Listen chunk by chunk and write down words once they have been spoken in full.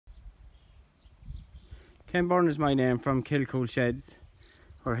Ken Byrne is my name from Kilcool Sheds.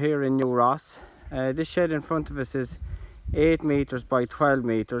 We're here in New Ross. This shed in front of us is 8 metres by 12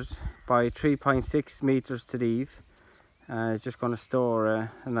 metres by 3.6 metres to the eave. It's just going to store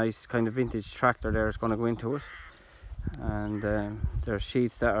a nice kind of vintage tractor there. It's going to go into it. And there are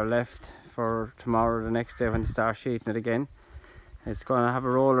sheets that are left for tomorrow, the next day when they start sheeting it again. It's going to have a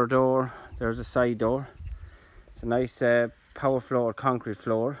roller door. There's a side door. It's a nice power floor, concrete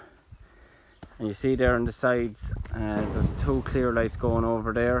floor. And you see there on the sides, there's 2 clear lights going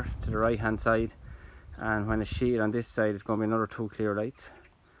over there to the right hand side. And when it's sheeted on this side, it's going to be another 2 clear lights.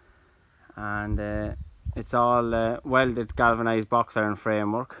 And it's all welded galvanized box iron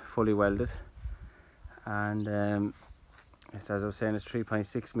framework, fully welded. And it's, as I was saying, it's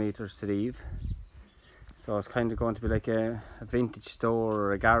 3.6 metres to the eave. So it's kind of going to be like a vintage store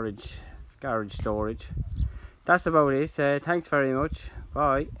or a garage storage. That's about it. Thanks very much.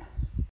 Bye.